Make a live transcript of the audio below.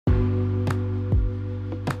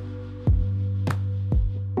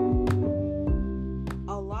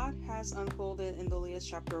has unfolded in the latest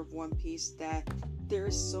chapter of One Piece that there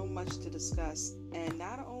is so much to discuss, and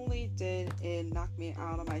not only did it knock me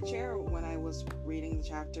out of my chair when I was reading the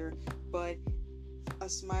chapter, but a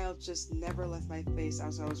smile just never left my face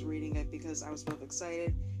as I was reading it because I was both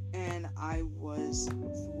excited and I was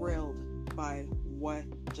thrilled by what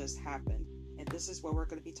just happened. And this is what we're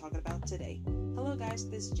going to be talking about today. Hello guys,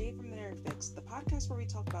 this is Jay from the Nerd Fix, the podcast where we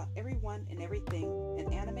talk about everyone and everything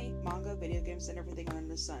in anime, manga, video games, and everything under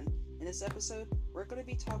the sun. In this episode, we're going to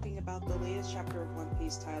be talking about the latest chapter of One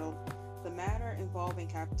Piece titled The Matter Involving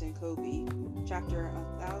Captain Koby, chapter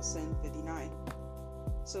 1059.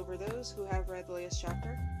 So for those who have read the latest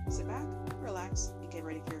chapter, sit back, relax, and get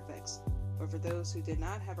ready for your fix. But for those who did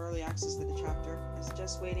not have early access to the chapter, I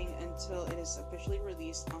suggest waiting until it is officially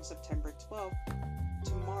released on September 12th,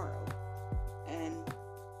 tomorrow. And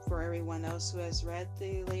for everyone else who has read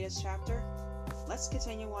the latest chapter, let's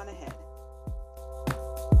continue on ahead.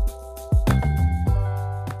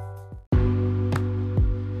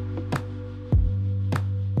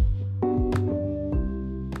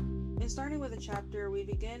 Chapter, we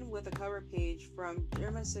begin with a cover page from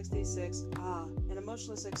German 66, An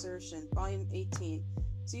Emotionless Exertion, Volume 18,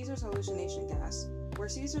 Caesar's Hallucination Gas, where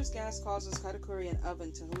Caesar's gas causes Katakuri and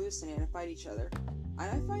Oven to hallucinate and fight each other.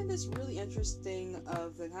 I find this really interesting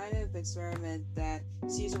of the kind of experiment that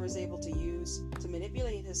Caesar was able to use to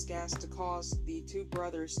manipulate his gas to cause the two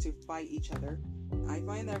brothers to fight each other. I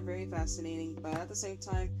find that very fascinating, but at the same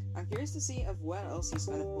time, I'm curious to see of what else he's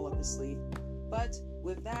going to pull up his sleeve. But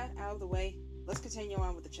with that out of the way, let's continue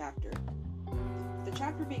on with the chapter. The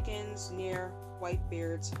chapter begins near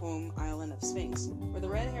Whitebeard's home island of Sphinx, where the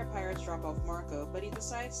red-haired pirates drop off Marco, but he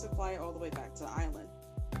decides to fly all the way back to the island.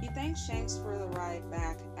 He thanks Shanks for the ride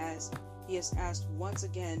back, as he has asked once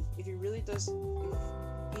again if he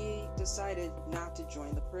decided not to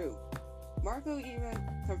join the crew. Marco even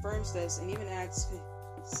confirms this and even adds,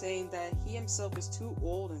 saying that he himself is too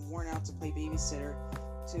old and worn out to play babysitter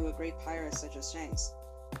to a great pirate such as Shanks,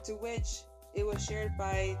 to which it was shared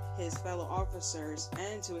by his fellow officers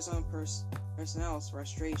and to his own personnel's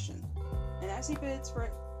frustration. And as he bids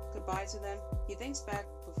goodbye to them, he thinks back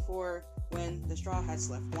before when the Straw Hats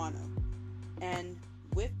left Wano. And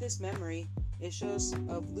with this memory, it shows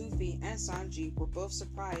of Luffy and Sanji were both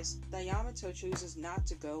surprised that Yamato chooses not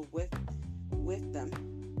to go with them.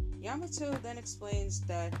 Yamato then explains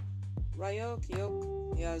that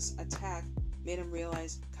Ryo-Kyoka's attack made him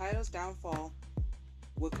realize Kaido's downfall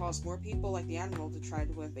would cause more people like the Admiral to try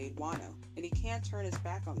to invade Wano, and he can't turn his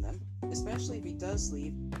back on them, especially if he does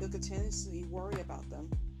leave. He'll continuously worry about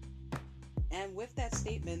them. And with that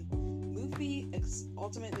statement, Luffy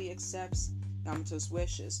ultimately accepts Yamato's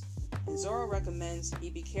wishes, and Zoro recommends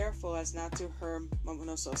he be careful as not to hurt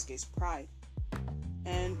Momonosuke's pride.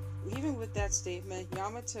 And even with that statement,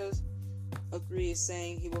 Yamato agrees,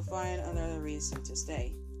 saying he will find another reason to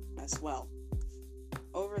stay as well.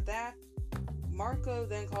 Over that, Marco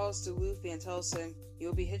then calls to Luffy and tells him he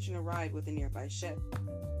will be hitching a ride with a nearby ship.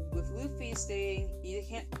 With Luffy stating he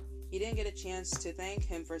didn't get a chance to thank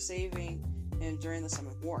him for saving him during the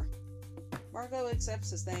Summit War. Marco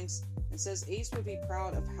accepts his thanks and says Ace would be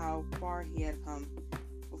proud of how far he had come,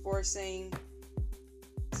 before saying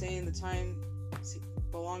the time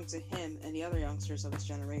belonged to him and the other youngsters of his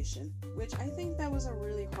generation, which I think that was a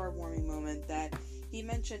really heartwarming moment that he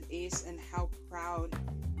mentioned Ace and how proud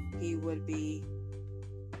he would be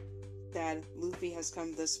that Luffy has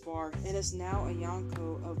come this far and is now a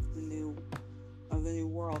Yonko of the new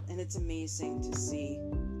world, and it's amazing to see.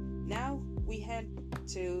 Now we head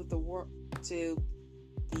to the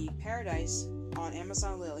paradise on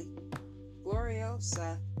Amazon Lily.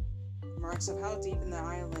 Gloriosa remarks of how deep in the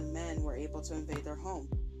island men were able to invade their home,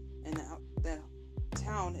 and the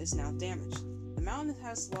town is now damaged. The mountain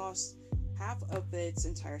has lost half of its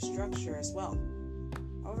entire structure as well.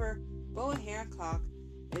 However, Boa Hancock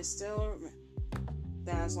is still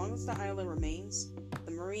that as long as the island remains,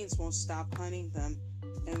 the Marines won't stop hunting them,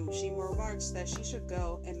 and she remarks that she should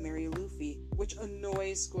go and marry Luffy, which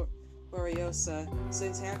annoys Gloriosa,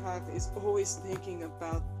 since Hancock is always thinking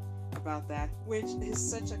about that, which is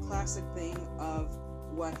such a classic thing of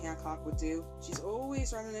what Hancock would do. She's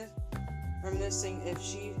always reminiscing if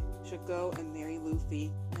she should go and marry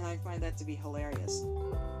Luffy, and I find that to be hilarious.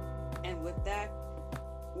 And with that,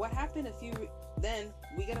 what happened then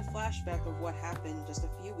we get a flashback of what happened just a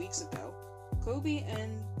few weeks ago. Koby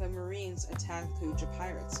and the Marines attacked Kuja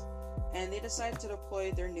pirates, and they decided to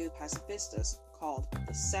deploy their new pacifistas, called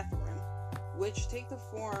the Sephirim, which take the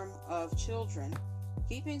form of children,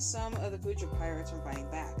 keeping some of the Kuja pirates from fighting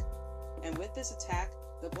back. And with this attack,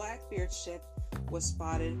 the Blackbeard ship was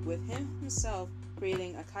spotted with him himself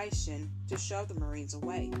creating a kaishin to shove the Marines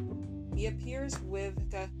away. He appears with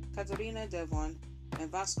Katarina Devon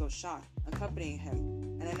and Vasco Schott accompanying him,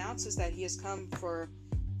 and announces that he has come for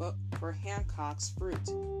Hancock's fruit,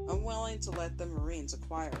 unwilling to let the Marines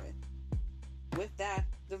acquire it. With that,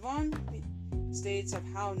 Devon states of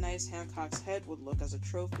how nice Hancock's head would look as a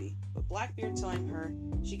trophy, but Blackbeard telling her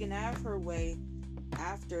she can have her way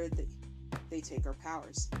after they take her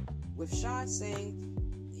powers, with Schott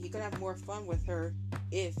saying he could have more fun with her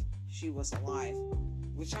if she was alive,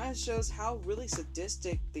 which kind of shows how really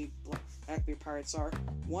sadistic the Blackbeard pirates are.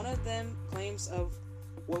 One of them claims of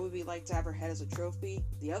what would be like to have her head as a trophy.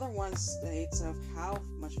 The other one states of how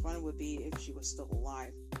much fun it would be if she was still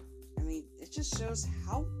alive. I mean, it just shows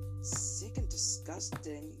how sick and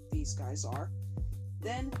disgusting these guys are.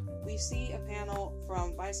 Then we see a panel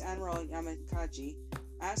from Vice Admiral Yamakaji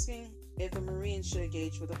asking if the Marines should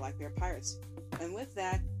engage with the Blackbeard pirates. And with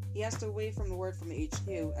that, he has to wait from the word from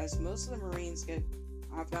HQ, as most of the Marines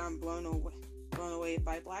have gotten blown away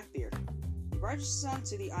by Blackbeard. He barges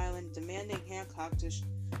onto the island, demanding Hancock to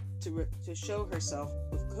show herself,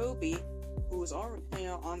 with Kobe, who was already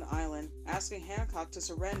on the island, asking Hancock to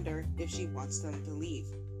surrender if she wants them to leave.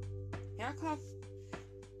 Hancock,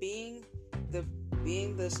 being the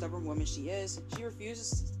stubborn woman she is, she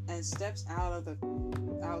refuses and steps out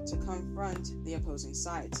to confront the opposing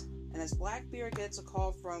sides. And as Blackbeard gets a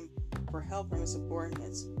call for help from his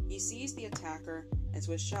subordinates, he sees the attacker and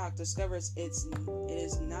to his shock discovers it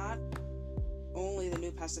is not only the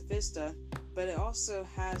new pacifista, but it also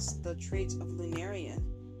has the traits of Lunarian,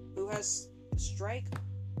 who has strike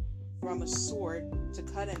from a sword to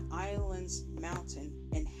cut an island's mountain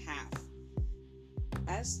in half.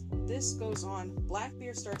 As this goes on,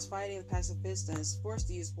 Blackbeard starts fighting the pacifista and is forced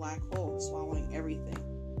to use Black Hole, swallowing everything,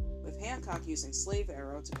 with Hancock using Slave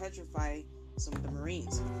Arrow to petrify some of the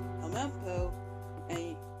Marines. Alempo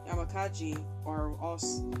and Yamakaji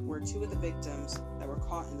were two of the victims that were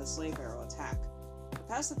caught in the Slave Arrow attack. The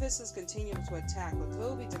pacifistas continued to attack, with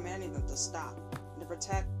Kobe demanding them to stop and to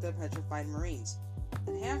protect the petrified Marines.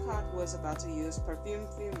 And Hancock was about to use Perfume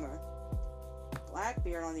Fumer.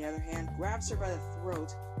 Blackbeard, on the other hand, grabs her by the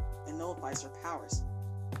throat and nullifies her powers.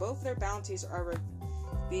 Both their bounties are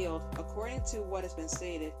revealed, according to what has been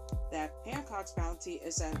stated, that Hancock's bounty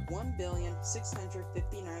is at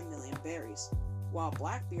 1,659,000,000 berries, while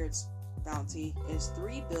Blackbeard's bounty is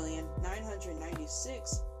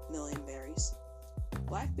 3,996,000,000 berries.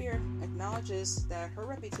 Blackbeard acknowledges that her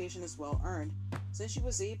reputation is well earned, since she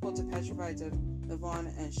was able to petrify Devon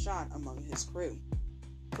and Schott among his crew.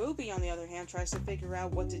 Kobe, on the other hand, tries to figure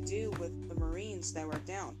out what to do with the Marines that were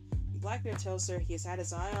down. Blackbeard tells her he has had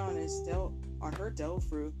his eye on her devil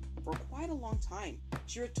fruit for quite a long time.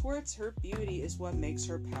 She retorts her beauty is what makes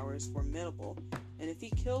her powers formidable, and if he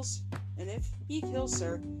kills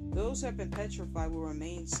her, those who have been petrified will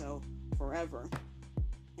remain so forever.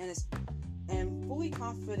 And fully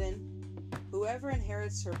confident, whoever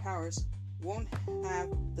inherits her powers won't have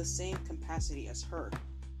the same capacity as her.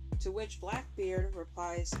 To which Blackbeard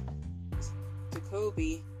replies to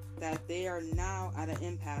Kobe that they are now at an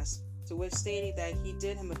impasse, to which stating that he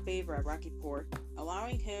did him a favor at Rocky Port,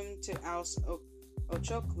 allowing him to oust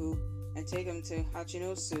Ochoku and take him to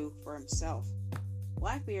Hachinosu for himself.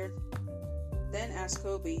 Blackbeard then asks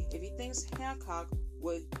Kobe if he thinks Hancock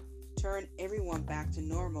would turn everyone back to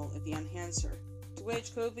normal if he unhands her, to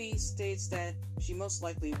which Kobe states that she most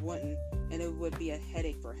likely wouldn't, and it would be a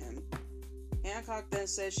headache for him. Hancock then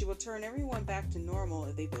says she will turn everyone back to normal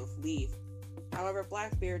if they both leave. However,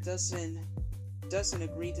 Blackbeard doesn't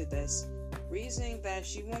agree to this, reasoning that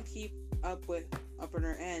she won't keep up on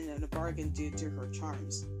her end in the bargain due to her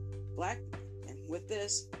charms. And with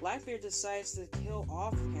this, Blackbeard decides to kill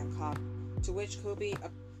off Hancock, to which Kobe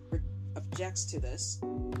objects to this.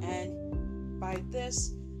 And by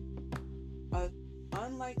this, an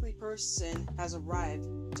unlikely person has arrived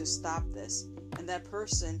to stop this, and that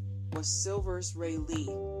person was Silver's Ray Lee,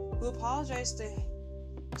 who apologized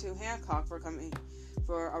to Hancock for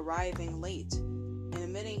arriving late, and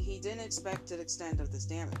admitting he didn't expect the extent of this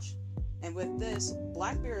damage. And with this,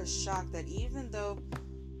 Blackbeard is shocked that even though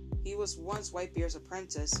he was once Whitebeard's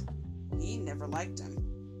apprentice, he never liked him.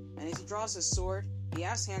 And as he draws his sword, he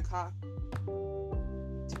asks Hancock to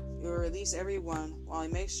release everyone while he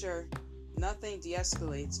makes sure nothing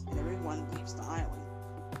de-escalates and everyone leaves the island.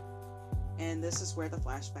 And this is where the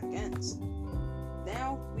flashback ends.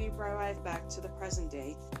 Now we arrive back to the present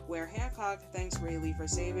day, where Hancock thanks Rayleigh for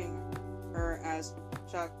saving her as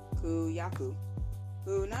Shakuyaku,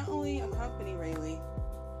 who not only accompany Rayleigh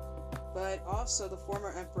but also the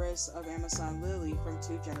former Empress of Amazon Lily from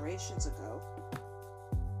 2 generations ago,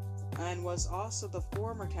 and was also the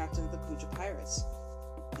former captain of the Kuja Pirates.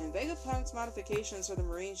 And Vegapunk's modifications for the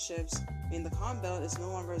Marine ships mean the Calm Belt is no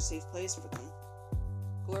longer a safe place for them.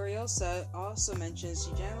 Gloriosa also mentions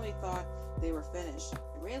she generally thought they were finished.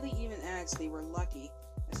 Rayleigh even adds they were lucky,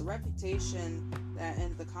 as a reputation that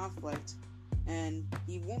ended the conflict, and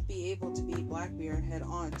he won't be able to beat Blackbeard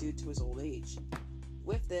head-on due to his old age.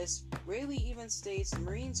 With this, Rayleigh even states the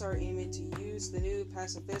Marines are aiming to use the new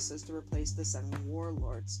pacifistas to replace the 7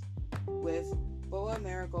 warlords, with Boa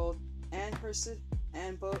Marigold and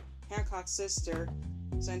Hancock's sister,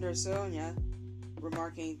 Sandra Sonia,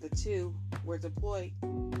 remarking the 2 that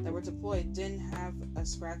were deployed didn't have a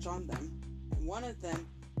scratch on them, and one of them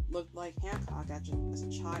looked like Hancock as a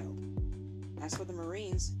child. As for the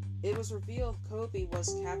Marines, it was revealed Kobe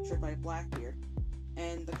was captured by Blackbeard,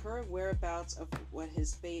 and the current whereabouts of what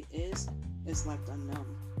his fate is left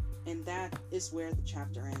unknown. And that is where the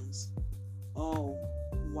chapter ends. Oh,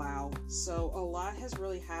 wow. So a lot has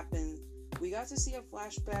really happened. We got to see a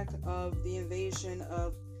flashback of the invasion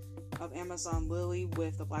of Amazon Lily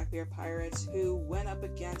with the Blackbeard Pirates, who went up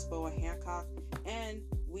against Boa Hancock, and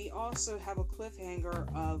we also have a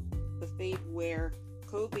cliffhanger of the fate where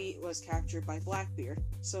Kobe was captured by Blackbeard.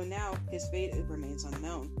 So now his fate remains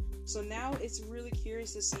unknown. So now it's really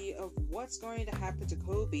curious to see of what's going to happen to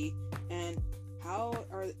Kobe, and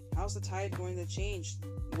how's the tide going to change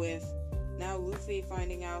with now Luffy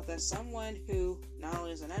finding out that someone who not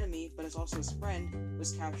only is an enemy but is also his friend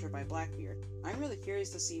was captured by Blackbeard. I'm really curious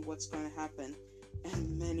to see what's going to happen,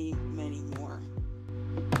 and many, many more.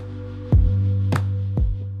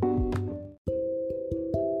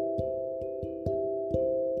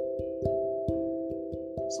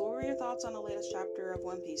 So what were your thoughts on the latest chapter of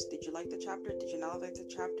One Piece? Did you like the chapter? Did you not like the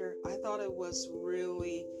chapter? I thought it was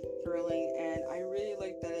really thrilling, and I really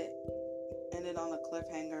liked that it ended on a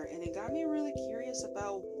cliffhanger, and it got me really curious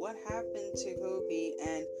about what happened to Kobe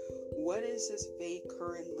and what is his fate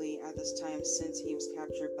currently at this time since he was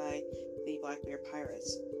captured by the Blackbeard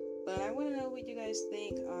Pirates. But I want to know what you guys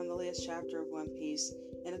think on the latest chapter of One Piece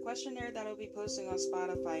in a questionnaire that I'll be posting on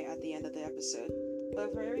Spotify at the end of the episode.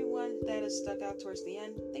 But for everyone that has stuck out towards the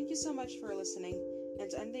end, thank you so much for listening. And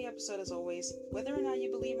to end the episode, as always, whether or not you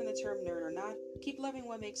believe in the term nerd or not, keep loving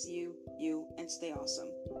what makes you, you, and stay awesome.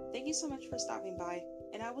 Thank you so much for stopping by,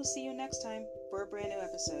 and I will see you next time for a brand new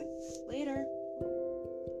episode. Later!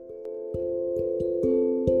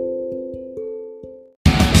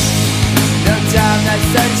 No time that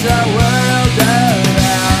sets away.